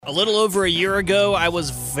A little over a year ago, I was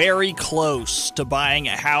very close to buying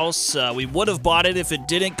a house. We would have bought it if it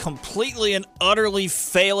didn't completely and utterly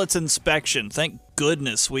fail its inspection. Thank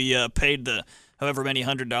goodness we paid the however many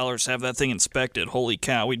 $100 to have that thing inspected. Holy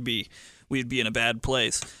cow, we'd be in a bad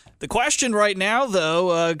place. The question right now,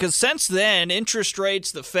 though, because since then, interest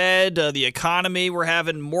rates, the Fed, the economy, we're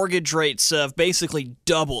having mortgage rates basically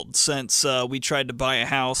doubled since we tried to buy a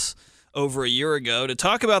house over a year ago. To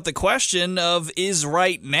talk about the question of is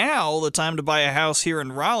right now the time to buy a house here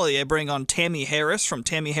in Raleigh, I bring on Tammie Harris from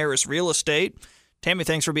Tammie Harris Real Estate. Tammie,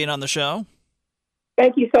 thanks for being on the show.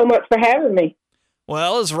 Thank you so much for having me.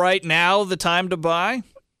 Well, is right now the time to buy?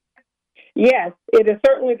 Yes, it is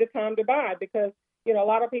certainly the time to buy because, a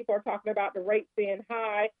lot of people are talking about the rates being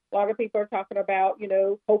high. A lot of people are talking about,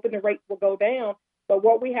 hoping the rates will go down. But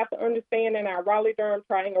what we have to understand in our Raleigh-Durham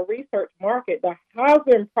Triangle research market, the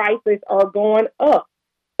housing prices are going up.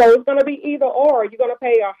 So it's going to be either or. You're going to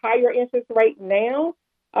pay a higher interest rate now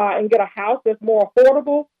and get a house that's more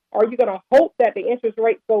affordable, or you're going to hope that the interest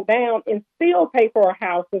rates go down and still pay for a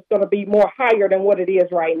house that's going to be more higher than what it is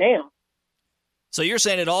right now. So you're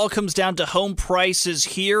saying it all comes down to home prices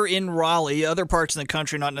here in Raleigh. Other parts of the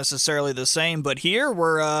country not necessarily the same, but here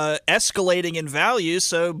we're escalating in value,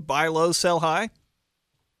 so buy low, sell high?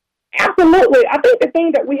 Absolutely. I think the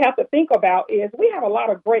thing that we have to think about is we have a lot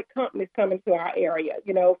of great companies coming to our area,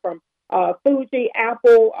 from Fuji,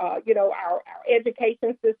 Apple, our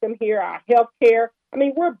education system here, our healthcare. I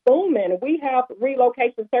mean, we're booming. We have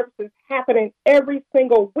relocation services happening every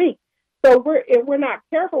single week. So if we're not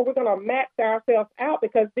careful, we're going to max ourselves out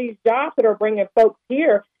because these jobs that are bringing folks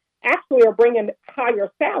here actually are bringing higher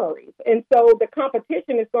salaries. And so the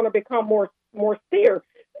competition is going to become more fierce.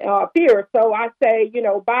 So I say,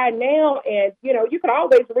 buy now and, you can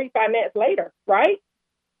always refinance later, right?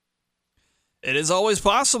 It is always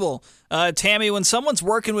possible. Tammie, when someone's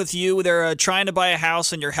working with you, they're trying to buy a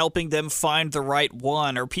house and you're helping them find the right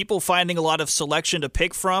one, are people finding a lot of selection to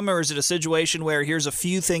pick from, or is it a situation where here's a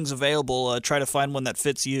few things available, try to find one that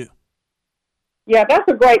fits you? Yeah,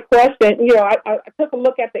 that's a great question. I took a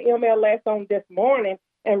look at the MLS on this morning,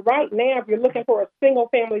 and right now, if you're looking for a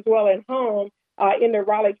single-family dwelling home, in the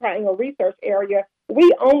Raleigh Triangle research area,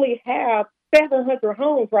 we only have 700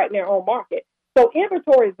 homes right now on market. So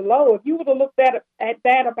inventory is low. If you would have looked at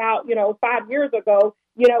that about, 5 years ago,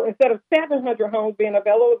 instead of 700 homes being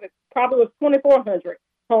available, it probably was 2,400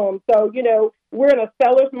 homes. So, we're in a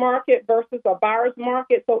seller's market versus a buyer's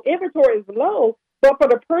market. So inventory is low. But for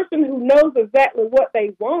the person who knows exactly what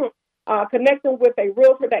they want, connecting with a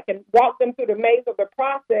realtor that can walk them through the maze of the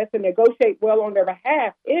process and negotiate well on their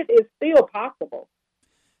behalf, it is still possible.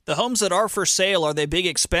 The homes that are for sale, are they big,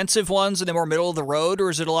 expensive ones and they're more middle of the road, or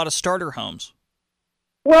is it a lot of starter homes?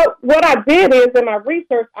 Well, what I did is in my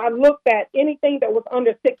research, I looked at anything that was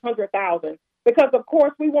under $600,000 because, of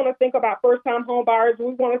course, we want to think about first-time home buyers.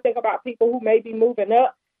 We want to think about people who may be moving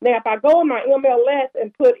up. Now, if I go on my MLS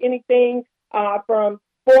and put anything from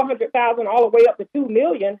 $400,000 all the way up to $2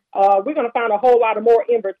 million, we're going to find a whole lot of more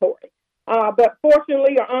inventory. But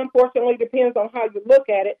fortunately or unfortunately, depends on how you look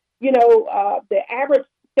at it. The average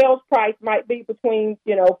sales price might be between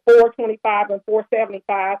 $425,000 and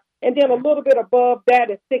 $475,000, and then a little bit above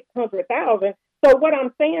that is $600,000. So what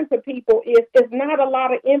I'm saying to people is, it's not a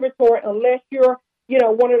lot of inventory unless you're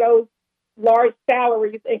one of those large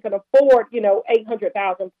salaries and can afford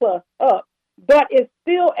 $800,000 plus up. But it's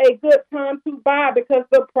still a good time to buy because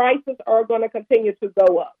the prices are going to continue to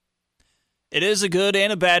go up. It is a good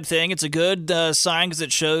and a bad thing. It's a good sign because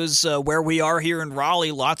it shows where we are here in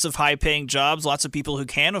Raleigh. Lots of high-paying jobs, lots of people who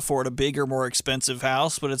can afford a bigger, more expensive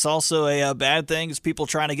house. But it's also a bad thing is people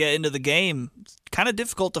trying to get into the game. It's kind of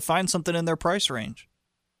difficult to find something in their price range.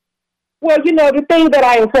 Well, the thing that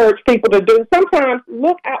I encourage people to do, sometimes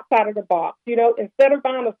look outside of the box. Instead of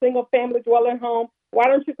buying a single-family dwelling home, why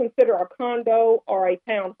don't you consider a condo or a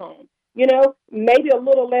townhome? Maybe a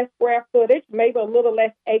little less square footage, maybe a little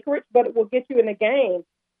less acreage, but it will get you in the game.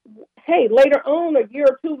 Hey, later on, a year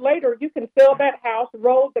or two later, you can sell that house,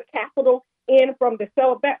 roll the capital in from the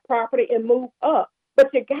sale of that property and move up.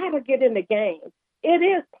 But you got to get in the game. It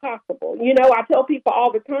is possible. I tell people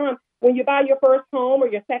all the time, when you buy your first home or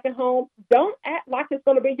your second home, don't act like it's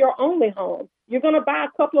going to be your only home. You're going to buy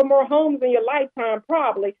a couple of more homes in your lifetime,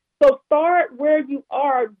 probably. So start where you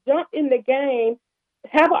are, jump in the game,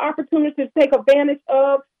 have an opportunity to take advantage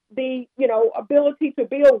of the, ability to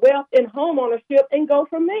build wealth in home ownership and go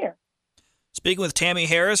from there. Speaking with Tammie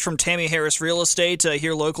Harris from Tammie Harris Real Estate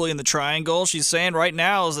here locally in the Triangle, she's saying right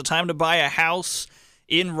now is the time to buy a house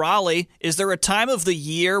in Raleigh. Is there a time of the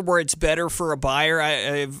year where it's better for a buyer?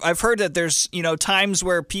 I've heard that there's times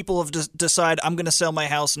where people have decide I'm going to sell my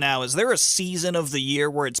house now. Is there a season of the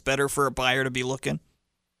year where it's better for a buyer to be looking?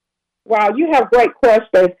 Wow, you have great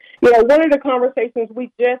questions. One of the conversations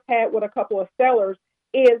we just had with a couple of sellers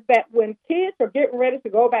is that when kids are getting ready to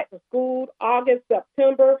go back to school, August,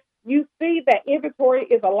 September, you see that inventory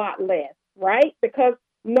is a lot less, right? Because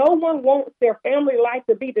no one wants their family life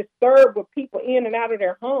to be disturbed with people in and out of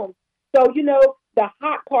their homes. So, the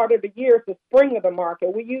hot part of the year is the spring of the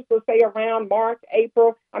market. We usually say around March,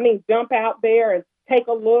 April. Jump out there and take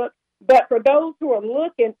a look. But for those who are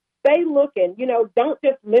looking, stay looking. Don't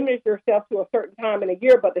just limit yourself to a certain time in a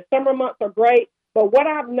year, but the summer months are great. But what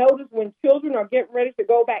I've noticed when children are getting ready to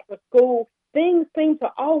go back to school, things seem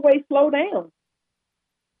to always slow down.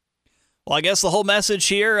 Well, I guess the whole message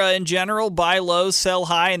here in general, buy low, sell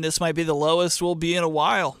high, and this might be the lowest we'll be in a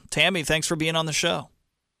while. Tammie, thanks for being on the show.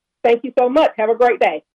 Thank you so much. Have a great day.